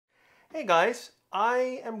Hey guys,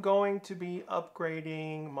 I am going to be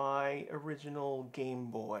upgrading my original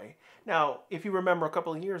Game Boy. Now, if you remember a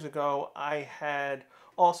couple of years ago, I had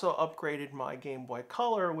also upgraded my Game Boy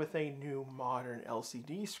Color with a new modern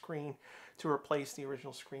LCD screen to replace the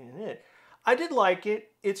original screen in it. I did like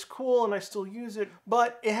it, it's cool and I still use it,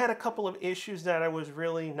 but it had a couple of issues that I was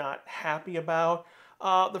really not happy about.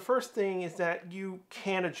 The first thing is that you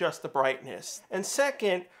can't adjust the brightness. And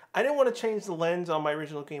second, I didn't want to change the lens on my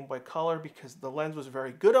original Game Boy Color because the lens was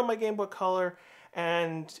very good on my Game Boy Color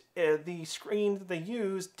and the screen that they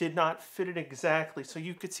used did not fit it exactly, so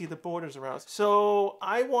you could see the borders around. So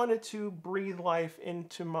I wanted to breathe life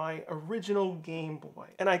into my original Game Boy,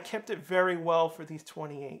 and I kept it very well for these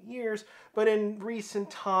 28 years, but in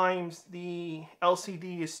recent times the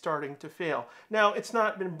LCD is starting to fail. Now, it's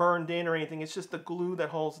not been burned in or anything, it's just the glue that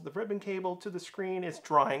holds the ribbon cable to the screen is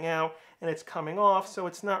drying out and it's coming off, so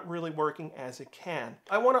it's not really working as it can.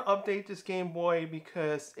 I want to update this Game Boy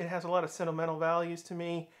because it has a lot of sentimental values to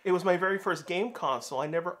me. It was my very first game console. I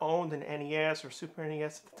never owned an NES or Super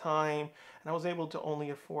NES at the time, and I was able to only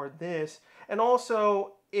afford this. And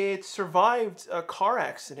also, it survived a car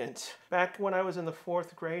accident. Back when I was in the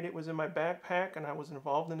 4th grade, it was in my backpack and I was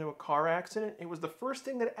involved into a car accident. It was the first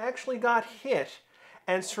thing that actually got hit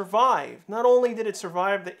and survived. Not only did it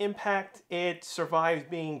survive the impact, it survived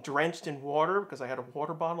being drenched in water because I had a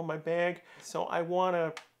water bottle in my bag. So I want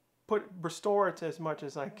to restore it as much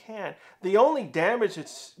as I can. The only damage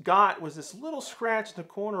it's got was this little scratch in the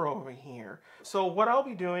corner over here. So what I'll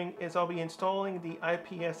be doing is I'll be installing the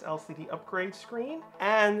IPS LCD upgrade screen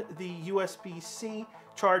and the USB-C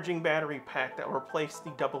charging battery pack that will replace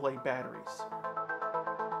the AA batteries.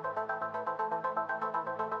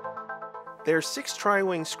 There's 6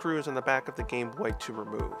 tri-wing screws on the back of the Game Boy to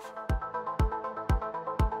remove.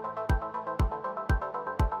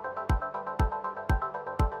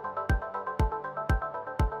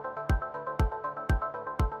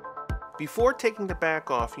 Before taking the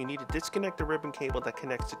back off, you need to disconnect the ribbon cable that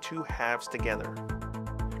connects the 2 halves together.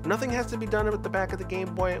 Nothing has to be done with the back of the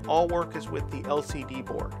Game Boy, all work is with the LCD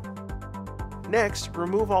board. Next,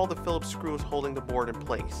 remove all the Phillips screws holding the board in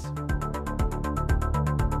place.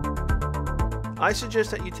 I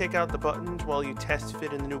suggest that you take out the buttons while you test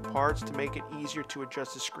fit in the new parts to make it easier to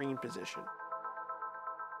adjust the screen position.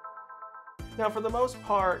 Now, for the most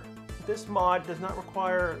part, this mod does not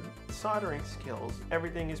require soldering skills.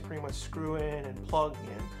 Everything is pretty much screw in and plug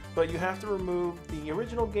in, but you have to remove the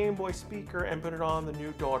original Game Boy speaker and put it on the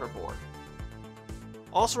new daughter board.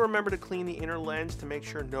 Also remember to clean the inner lens to make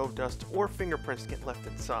sure no dust or fingerprints get left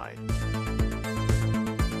inside.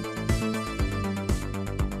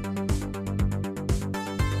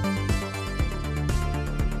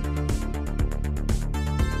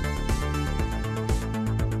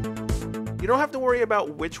 You don't have to worry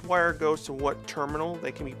about which wire goes to what terminal.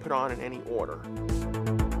 They can be put on in any order.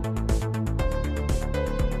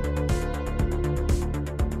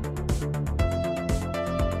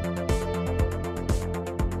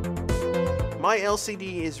 My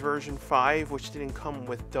LCD is version 5, which didn't come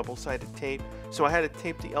with double-sided tape, so I had to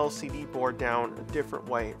tape the LCD board down a different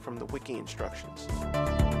way from the wiki instructions.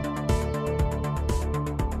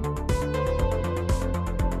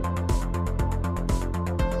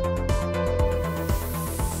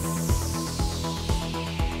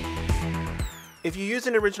 If you use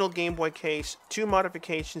an original Game Boy case, 2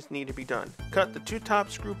 modifications need to be done. Cut the 2 top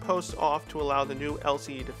screw posts off to allow the new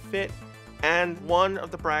LCD to fit, and one of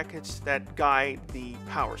the brackets that guide the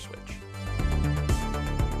power switch.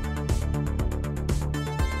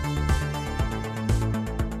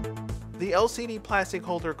 The LCD plastic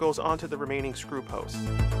holder goes onto the remaining screw posts.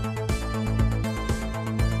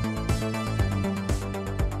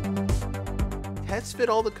 Test fit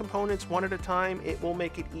all the components one at a time. It will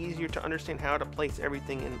make it easier to understand how to place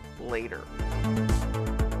everything in later.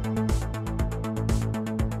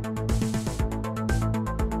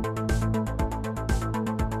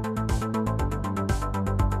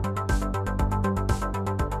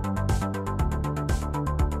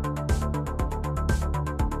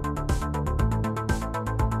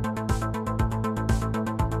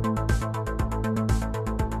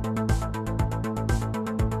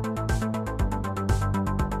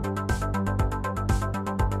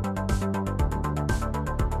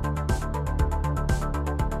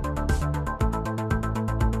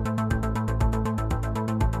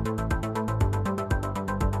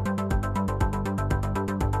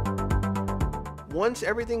 Once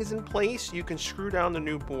everything is in place, you can screw down the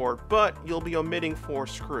new board, but you'll be omitting 4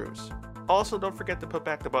 screws. Also, don't forget to put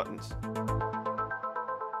back the buttons.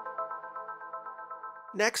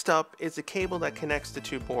 Next up is the cable that connects the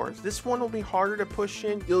two boards. This one will be harder to push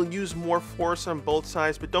in. You'll use more force on both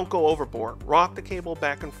sides, but don't go overboard. Rock the cable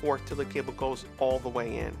back and forth till the cable goes all the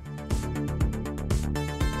way in.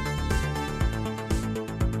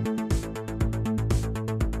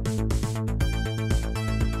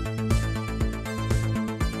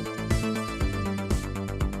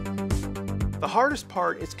 The hardest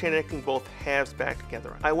part is connecting both halves back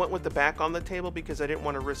together. I went with the back on the table because I didn't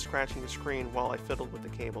want to risk scratching the screen while I fiddled with the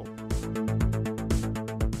cable.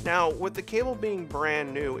 Now, with the cable being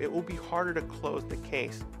brand new, it will be harder to close the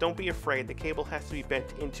case. Don't be afraid, the cable has to be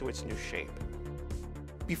bent into its new shape.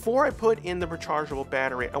 Before I put in the rechargeable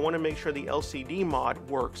battery, I want to make sure the LCD mod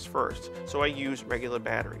works first, so I use regular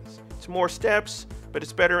batteries. It's more steps, but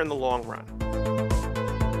it's better in the long run.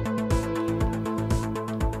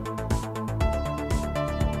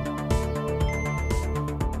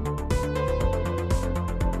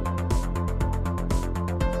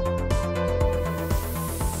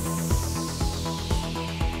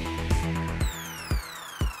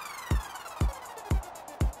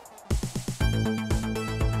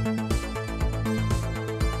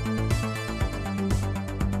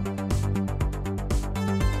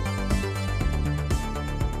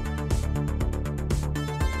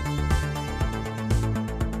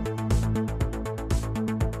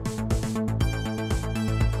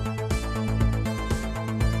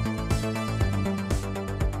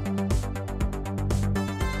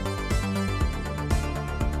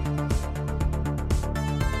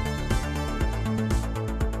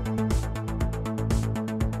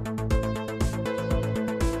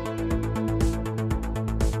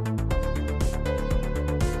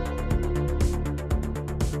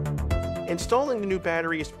 Installing the new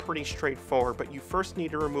battery is pretty straightforward, but you first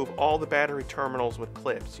need to remove all the battery terminals with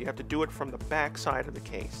clips. You have to do it from the back side of the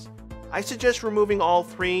case. I suggest removing all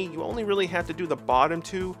three. You only really have to do the bottom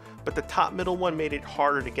two, but the top middle one made it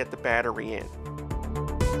harder to get the battery in.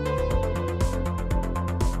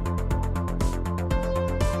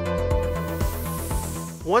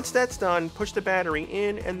 Once that's done, push the battery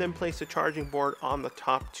in and then place the charging board on the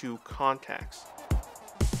top two contacts.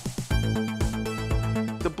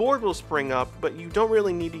 The board will spring up, but you don't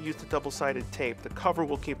really need to use the double-sided tape. The cover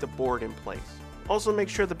will keep the board in place. Also make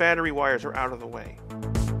sure the battery wires are out of the way.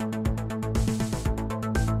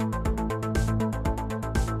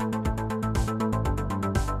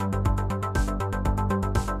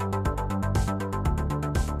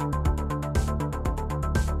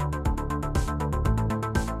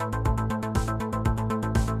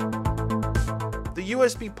 The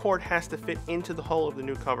USB port has to fit into the hole of the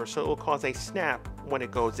new cover, so it will cause a snap when it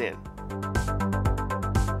goes in.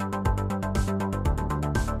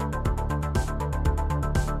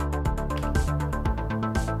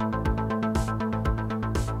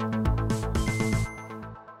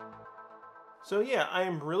 So yeah, I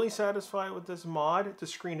am really satisfied with this mod. The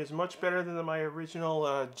screen is much better than my original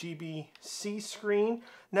GBC screen.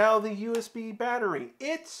 Now the USB battery,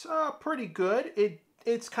 it's pretty good.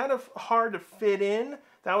 It's kind of hard to fit in.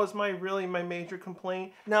 That was my major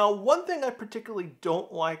complaint. Now, one thing I particularly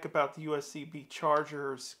don't like about the USB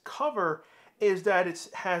charger's cover is that it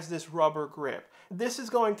has this rubber grip. This is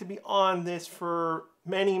going to be on this for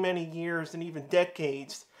many, many years and even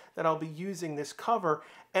decades that I'll be using this cover,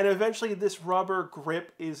 and eventually this rubber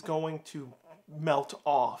grip is going to melt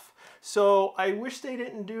off. So I wish they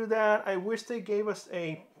didn't do that. I wish they gave us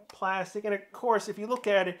a plastic, and of course, if you look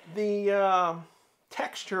at it, the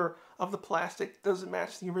texture of the plastic doesn't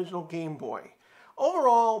match the original Game Boy.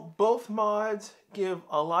 Overall, both mods give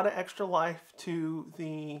a lot of extra life to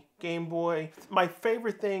the Game Boy. My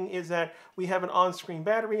favorite thing is that we have an on-screen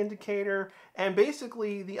battery indicator, and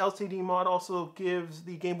basically the LCD mod also gives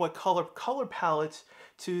the Game Boy color palettes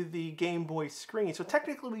to the Game Boy screen. So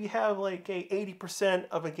technically we have like a 80%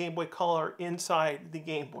 of a Game Boy Color inside the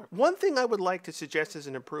Game Boy. One thing I would like to suggest as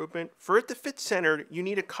an improvement, for it to fit centered, you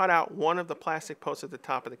need to cut out one of the plastic posts at the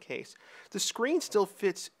top of the case. The screen still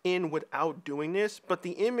fits in without doing this, but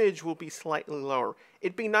the image will be slightly lower.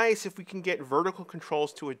 It'd be nice if we can get vertical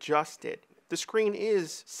controls to adjust it. The screen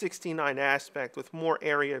is 69 aspect with more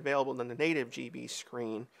area available than the native GB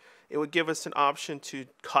screen. It would give us an option to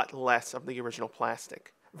cut less of the original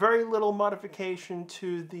plastic. Very little modification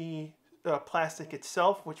to the plastic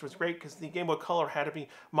itself, which was great because the Game Boy Color had to be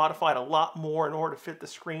modified a lot more in order to fit the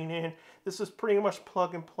screen in. This was pretty much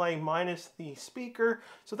plug and play minus the speaker.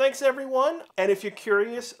 So thanks everyone, and if you're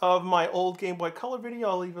curious of my old Game Boy Color video,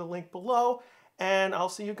 I'll leave a link below, and I'll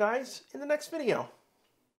see you guys in the next video.